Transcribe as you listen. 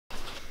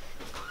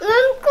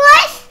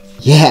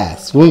Yeah,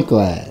 swim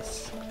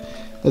class.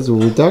 That's what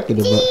we're talking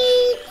about.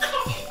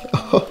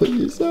 Oh,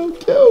 you're so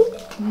cute.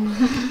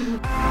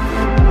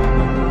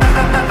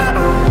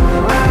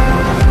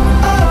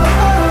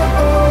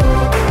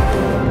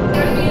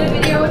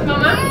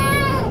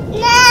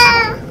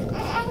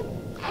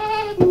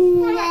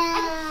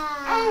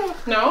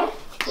 No?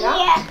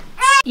 Yeah.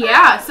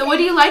 Yeah, so what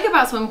do you like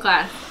about swim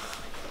class?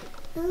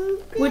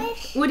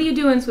 What do you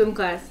do in swim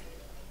class?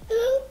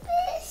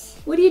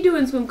 What do you do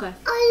in swim class?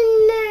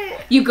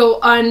 Under. You go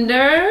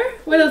under.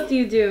 What else do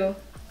you do?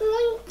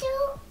 1, 2,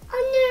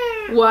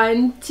 under.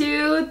 1,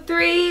 2,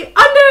 3,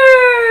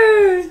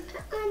 under!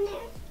 Under.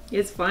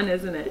 It's fun,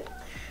 isn't it?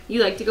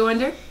 You like to go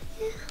under?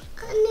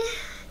 Under.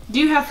 Do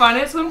you have fun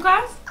at swim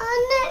class?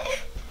 Under.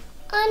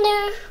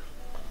 Under.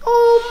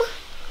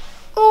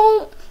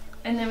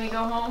 And then we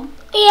go home?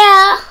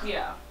 Yeah.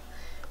 Yeah.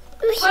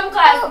 We Swim should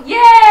class, go.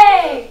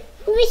 yay!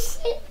 We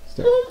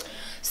should.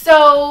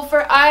 So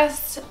for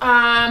us,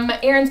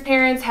 Aaron's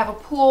parents have a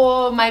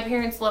pool. My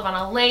parents live on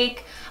a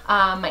lake.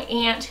 My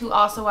aunt, who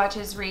also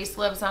watches Reese,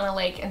 lives on a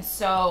lake, and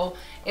so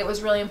it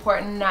was really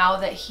important now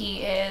that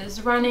he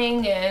is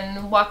running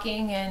and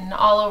walking and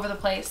all over the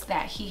place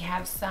that he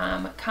has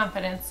some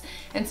confidence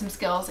and some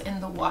skills in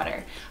the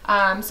water.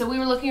 So we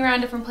were looking around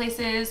different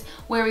places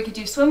where we could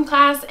do swim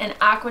class, and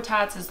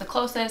Aqua-Tots is the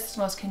closest,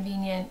 most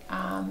convenient,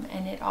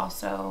 and it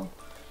also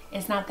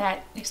is not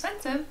that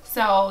expensive.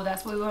 So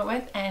that's what we went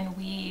with, and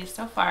we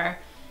so far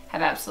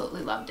have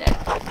absolutely loved it.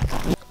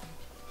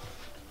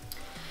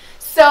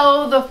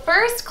 So the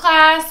first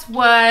class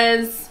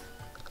was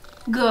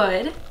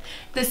good.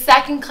 The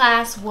second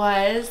class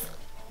was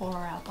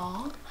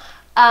horrible.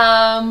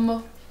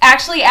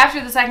 Actually,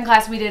 after the second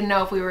class, we didn't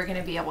know if we were going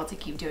to be able to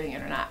keep doing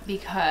it or not,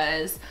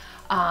 because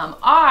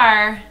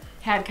R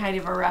had kind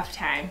of a rough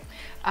time.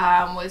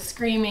 Was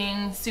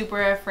screaming,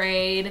 super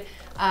afraid.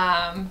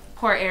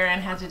 Poor Aaron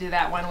had to do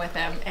that one with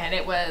him, and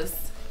it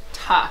was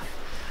tough.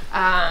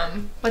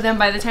 But then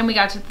by the time we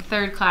got to the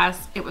third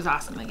class, it was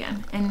awesome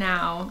again. And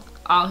now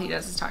all he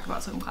does is talk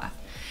about swim class.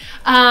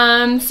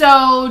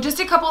 So just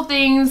a couple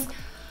things.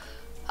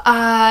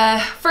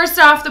 First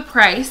off, the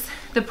price.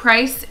 The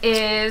price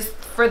is,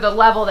 for the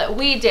level that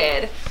we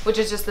did, which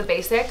is just the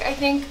basic, I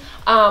think,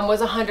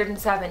 was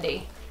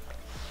 $170.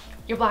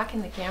 You're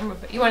blocking the camera,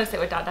 but you want to sit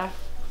with Dada?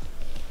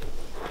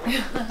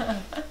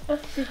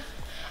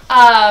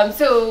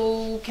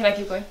 So can I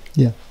keep going?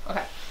 Yeah.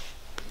 Okay.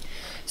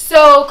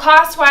 So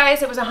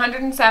cost-wise, it was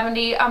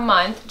 $170 a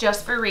month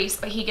just for Reese,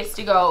 but he gets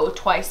to go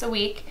twice a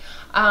week.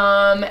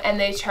 And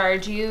they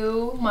charge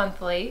you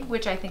monthly,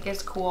 which I think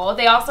is cool.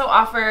 They also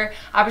offer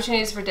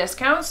opportunities for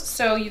discounts,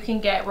 so you can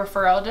get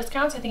referral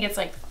discounts. I think it's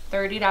like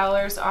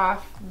 $30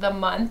 off the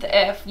month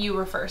if you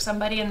refer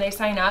somebody and they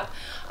sign up.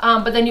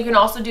 But then you can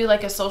also do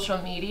like a social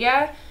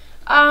media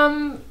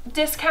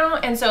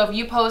discount, and so if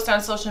you post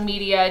on social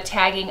media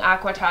tagging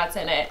Aqua-Tots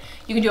in it,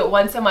 you can do it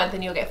once a month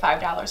and you'll get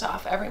 $5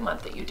 off every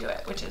month that you do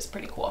it, which is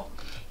pretty cool,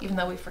 even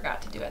though we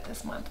forgot to do it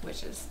this month,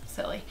 which is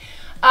silly.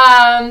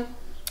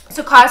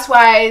 So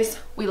cost-wise,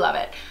 we love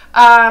it.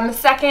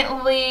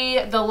 Secondly,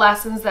 the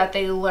lessons that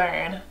they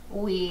learn,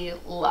 we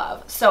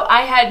love. So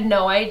I had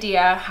no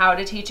idea how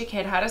to teach a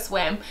kid how to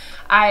swim.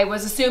 I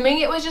was assuming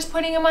it was just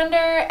putting them under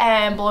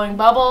and blowing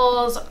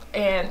bubbles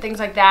and things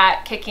like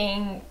that,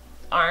 kicking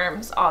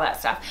arms, all that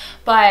stuff.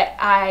 But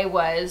I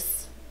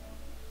was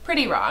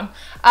pretty wrong.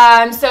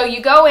 So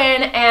you go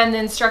in, and the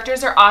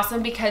instructors are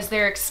awesome because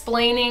they're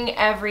explaining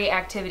every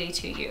activity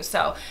to you.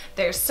 So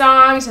there's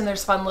songs and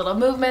there's fun little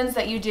movements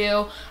that you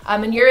do,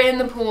 and you're in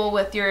the pool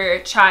with your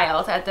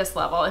child at this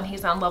level, and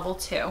he's on level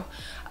 2.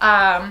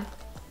 Oh,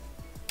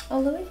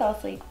 Louis fell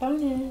asleep.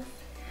 Bonus.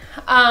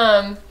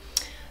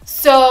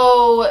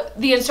 So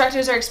the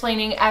instructors are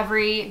explaining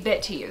every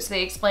bit to you. So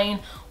they explain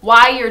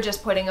why you're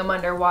just putting them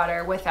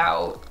underwater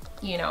without,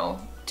 you know,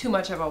 too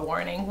much of a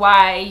warning,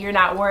 why you're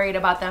not worried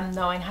about them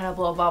knowing how to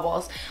blow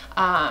bubbles.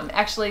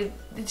 Actually,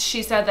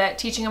 she said that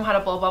teaching them how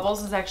to blow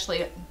bubbles is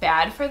actually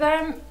bad for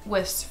them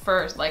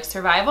for like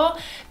survival,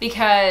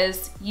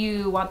 because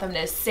you want them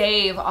to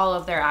save all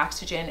of their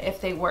oxygen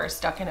if they were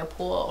stuck in a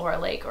pool or a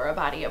lake or a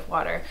body of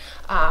water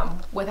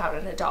without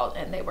an adult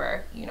and they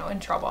were, you know, in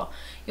trouble.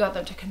 You want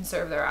them to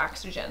conserve their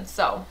oxygen.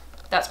 So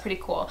that's pretty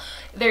cool.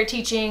 They're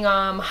teaching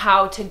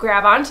how to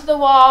grab onto the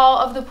wall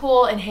of the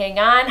pool and hang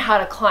on, how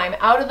to climb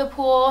out of the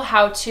pool,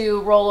 how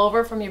to roll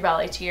over from your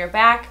belly to your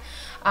back.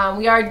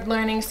 We are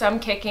learning some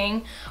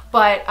kicking,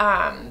 but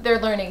they're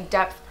learning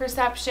depth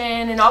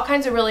perception and all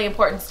kinds of really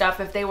important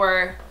stuff if they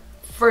were,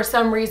 for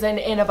some reason,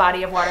 in a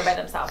body of water by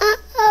themselves.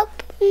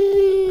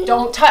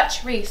 Don't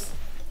touch, Reese.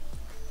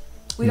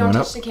 We don't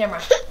touch the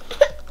camera.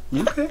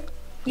 Okay.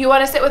 You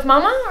want to sit with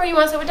Mama or you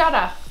want to sit with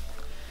Dada?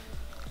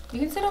 You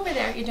can sit over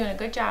there. You're doing a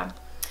good job.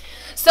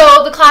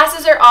 So the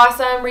classes are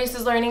awesome. Reese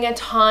is learning a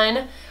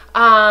ton.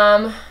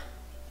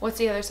 What's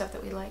the other stuff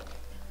that we like?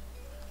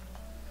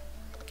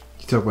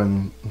 You talk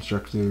about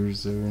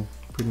instructors are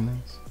pretty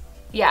nice.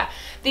 Yeah,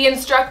 the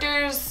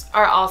instructors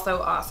are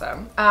also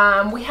awesome.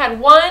 We had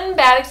one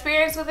bad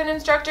experience with an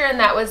instructor, and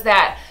that was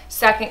that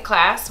second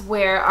class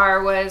where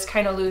R was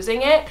kind of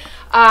losing it.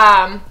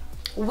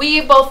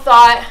 We both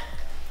thought,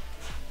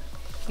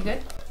 you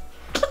good?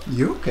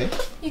 You okay?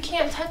 You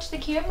can't touch the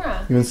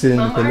camera. You want to sit in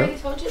the Mom pillow? already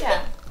told you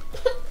that.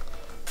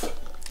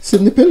 Sit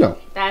in the pillow.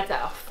 That's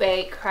a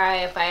fake cry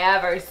if I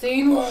ever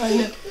seen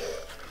one.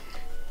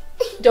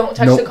 Don't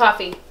touch the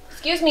coffee.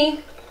 Excuse me.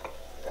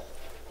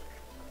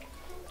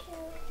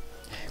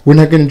 We're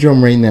not going to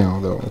drum right now,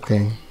 though,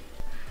 okay?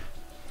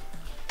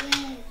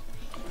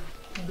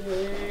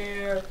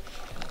 There.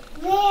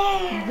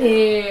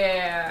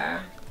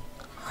 There.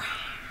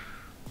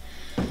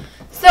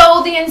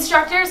 So the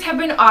instructors have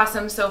been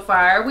awesome so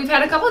far. We've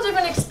had a couple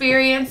different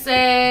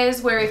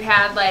experiences where we've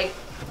had like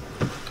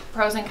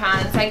pros and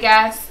cons, I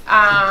guess.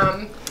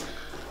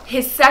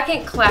 His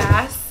second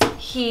class,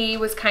 he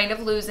was kind of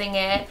losing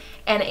it,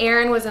 and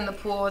Aaron was in the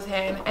pool with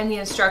him, and the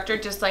instructor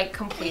just like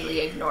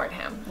completely ignored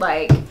him.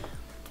 Like,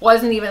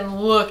 wasn't even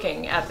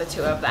looking at the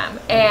two of them.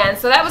 And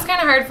so that was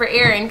kind of hard for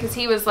Aaron because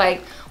he was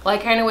like, well, I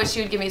kind of wish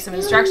you would give me some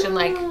instruction.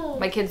 Like,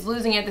 my kid's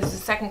losing it. This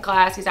is second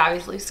class. He's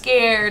obviously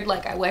scared.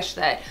 Like, I wish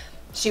that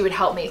she would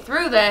help me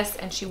through this,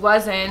 and she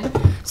wasn't.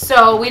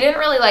 So we didn't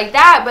really like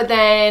that. But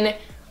then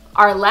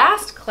our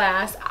last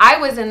class, I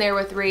was in there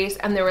with Reese,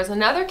 and there was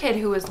another kid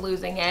who was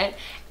losing it.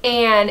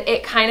 And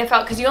it kind of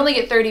felt, because you only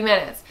get 30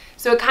 minutes.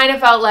 So it kind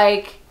of felt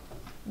like,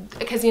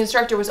 because the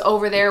instructor was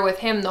over there with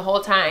him the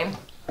whole time,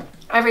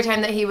 every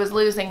time that he was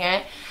losing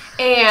it,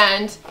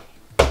 and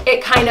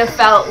it kind of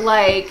felt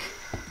like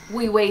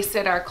we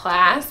wasted our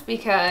class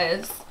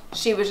because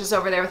she was just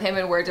over there with him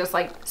and we're just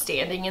like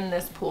standing in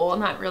this pool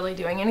not really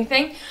doing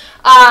anything.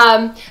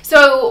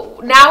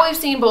 So now we've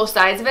seen both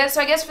sides of it. So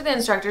I guess for the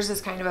instructors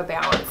it's kind of a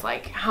balance,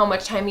 like how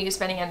much time are you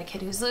spending on the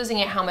kid who's losing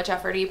it, how much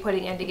effort are you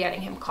putting into getting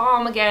him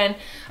calm again,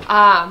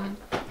 and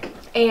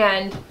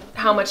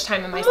how much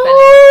time am I spending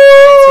with the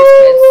parents whose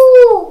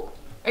kids.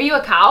 Are you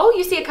a cow?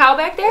 You see a cow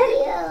back there?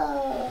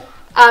 Yeah.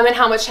 And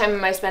how much time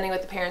am I spending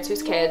with the parents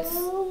whose kids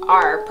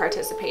are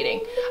participating?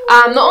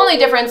 The only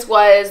difference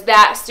was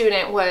that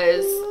student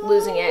was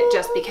losing it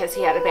just because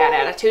he had a bad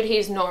attitude.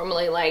 He's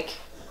normally like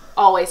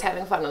always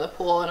having fun in the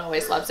pool and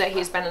always loves it.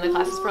 He's been in the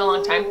classes for a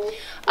long time.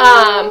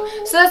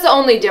 So that's the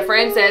only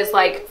difference is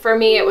like, for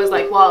me, it was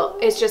like, well,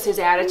 it's just his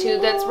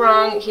attitude that's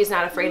wrong. He's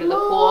not afraid of the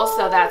pool.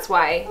 So that's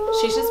why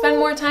she should spend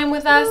more time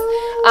with us.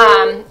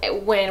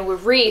 When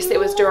with Reese, it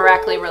was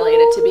directly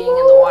related to being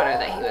in the water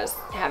that he was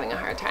having a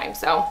hard time.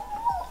 So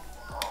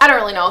I don't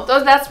really know.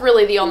 That's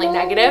really the only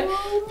negative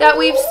that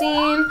we've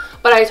seen,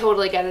 but I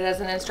totally get it.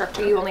 As an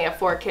instructor, you only have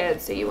 4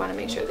 kids, so you want to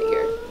make sure that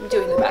you're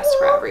doing the best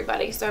for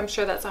everybody. So I'm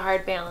sure that's a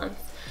hard balance.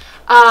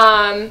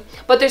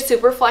 But they're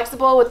super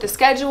flexible with the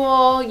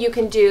schedule. You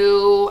can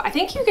do, I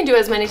think you can do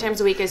as many times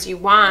a week as you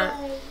want.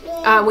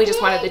 We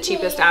just wanted the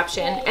cheapest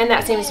option, and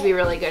that seems to be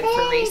really good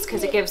for Reese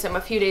because it gives him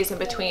a few days in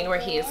between where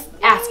he's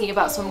asking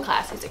about swim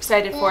class. He's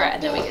excited for it,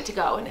 and then we get to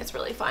go, and it's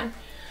really fun.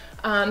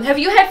 Have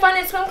you had fun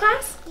in swim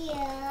class?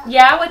 Yeah.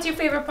 Yeah? What's your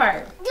favorite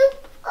part?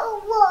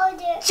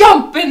 Water.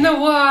 Jump in the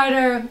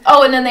water.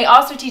 Oh, and then they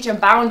also teach them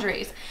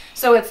boundaries.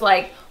 So it's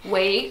like,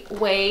 wait,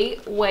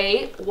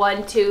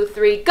 1, 2,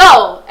 3,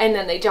 go! And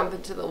then they jump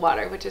into the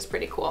water, which is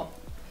pretty cool.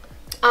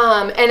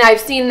 And I've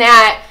seen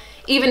that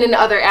even in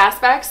other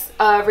aspects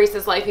of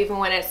Reese's life, even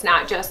when it's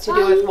not just to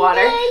do with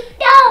water,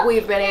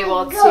 we've been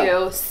able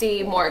to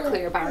see more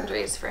clear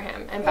boundaries for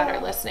him and better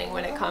listening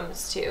when it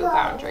comes to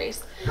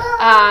boundaries. So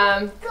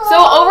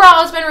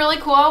overall, it's been really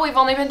cool. We've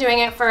only been doing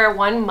it for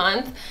 1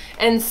 month,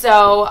 and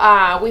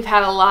so we've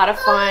had a lot of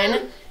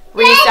fun.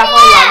 Reese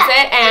definitely loves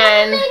it,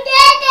 and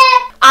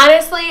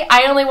honestly,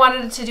 I only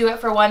wanted to do it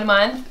for 1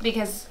 month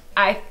because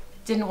I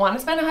didn't want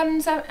to spend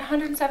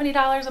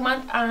 $170 a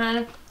month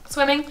on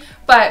swimming,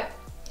 but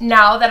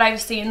now that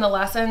I've seen the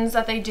lessons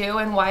that they do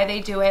and why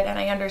they do it and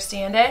I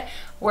understand it,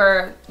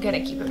 we're going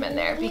to keep him in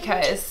there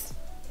because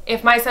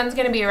if my son's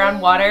going to be around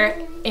water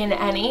in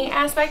any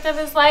aspect of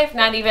his life,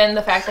 not even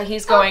the fact that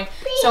he's going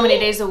so many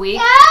days a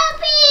week,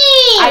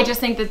 I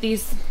just think that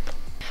these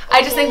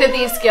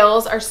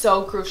skills are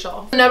so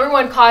crucial. The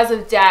 #1 cause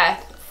of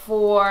death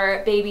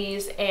for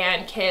babies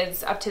and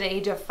kids up to the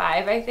age of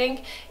 5, I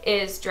think,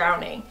 is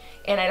drowning.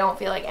 And I don't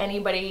feel like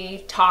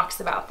anybody talks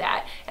about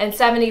that. And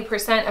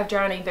 70% of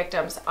drowning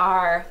victims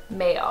are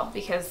male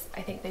because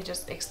I think they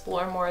just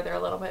explore more. They're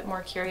a little bit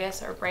more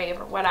curious or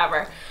brave or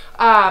whatever.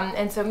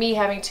 And so me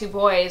having 2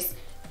 boys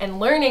and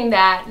learning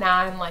that, now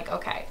I'm like,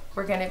 okay,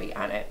 we're gonna be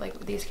on it.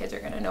 Like, these kids are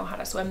gonna know how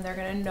to swim. They're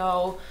gonna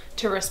know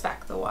to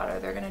respect the water.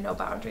 They're gonna know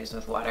boundaries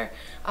with water.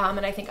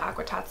 And I think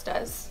Aqua-Tots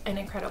does an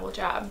incredible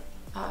job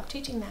of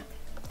teaching that.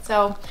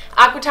 So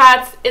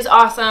Aqua-Tots is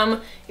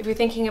awesome. If you're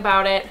thinking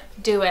about it,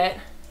 do it.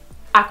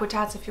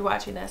 Aqua-Tots, if you're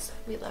watching this,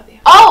 we love you.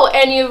 Oh,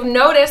 and you've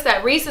noticed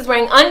that Reese is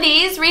wearing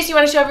undies. Reese, you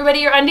want to show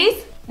everybody your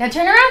undies? Now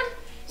turn around.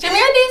 Show me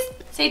your undies.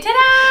 Say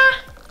ta-da.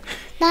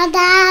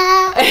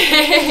 Ta-da.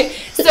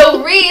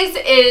 So Reese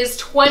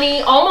is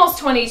almost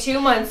 22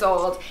 months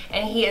old,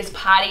 and he is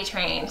potty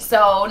trained.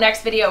 So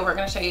next video, we're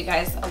going to show you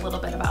guys a little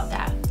bit about that.